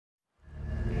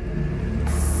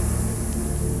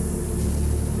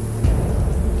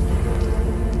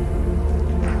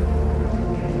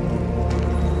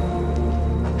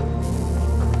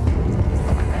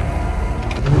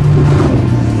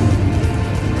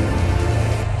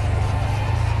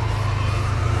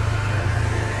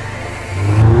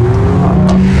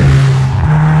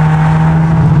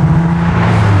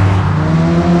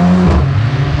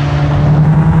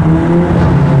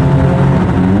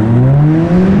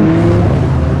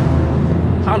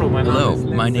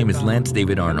My name is Lance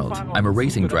David Arnold. I'm a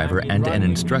racing driver and an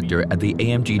instructor at the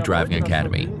AMG Driving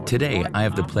Academy. Today, I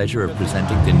have the pleasure of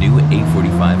presenting the new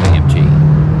A45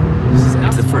 AMG.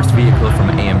 It's the first vehicle from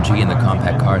AMG in the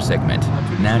compact car segment.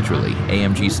 Naturally,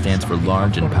 AMG stands for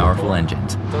large and powerful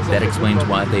engines. That explains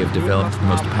why they have developed the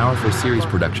most powerful series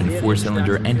production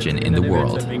four-cylinder engine in the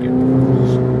world.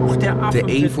 The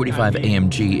A45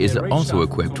 AMG is also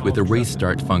equipped with a race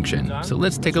start function, so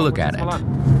let's take a look at it.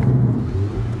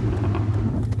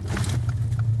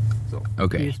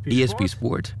 Okay, ESP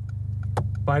Sport.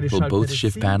 Pull both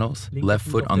shift paddles, left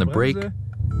foot on the brake,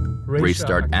 race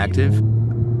start active,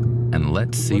 and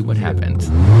let's see what happens.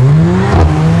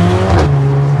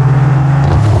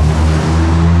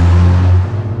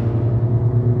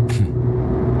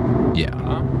 Yeah.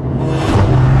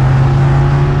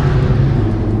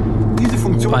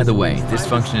 By the way, this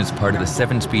function is part of the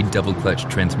 7-speed double-clutch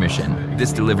transmission.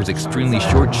 This delivers extremely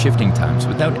short shifting times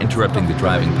without interrupting the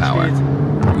driving power.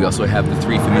 We also have the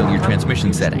three familiar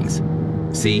transmission settings,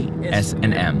 C, S,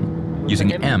 and M.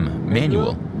 Using M,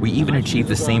 manual, we even achieve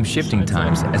the same shifting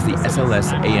times as the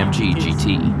SLS AMG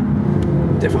GT.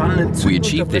 We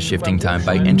achieve this shifting time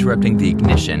by interrupting the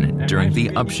ignition during the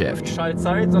upshift,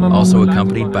 also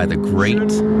accompanied by the great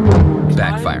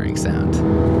backfiring sound.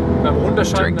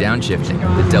 During downshifting,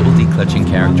 the double declutching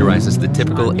characterizes the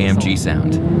typical AMG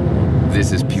sound.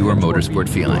 This is pure motorsport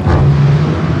feeling.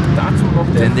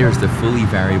 Then there's the fully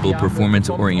variable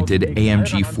performance-oriented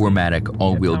AMG 4MATIC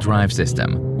all-wheel drive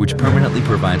system, which permanently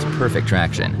provides perfect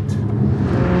traction.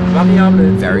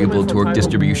 Variable torque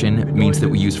distribution means that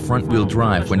we use front-wheel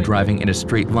drive when driving in a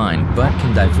straight line, but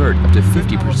can divert up to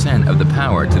 50% of the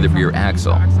power to the rear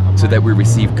axle, so that we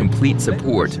receive complete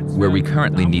support where we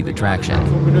currently need the traction.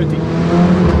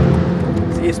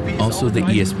 Also, the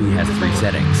ESP has three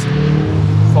settings,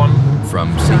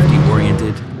 from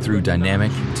safety-oriented through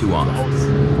dynamic to off.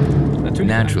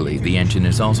 Naturally, the engine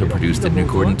is also produced in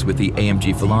accordance with the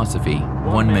AMG philosophy,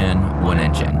 one man, one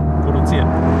engine.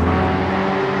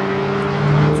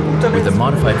 With a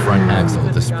modified front axle,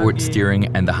 the sport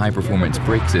steering, and the high-performance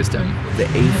brake system, the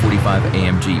A45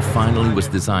 AMG finally was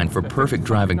designed for perfect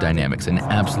driving dynamics and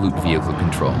absolute vehicle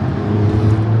control.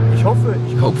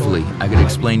 Hopefully, I could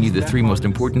explain you the three most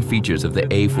important features of the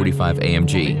A45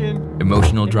 AMG: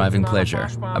 emotional driving pleasure,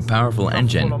 a powerful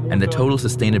engine, and the total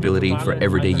sustainability for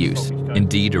everyday use.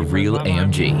 Indeed, a real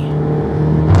AMG.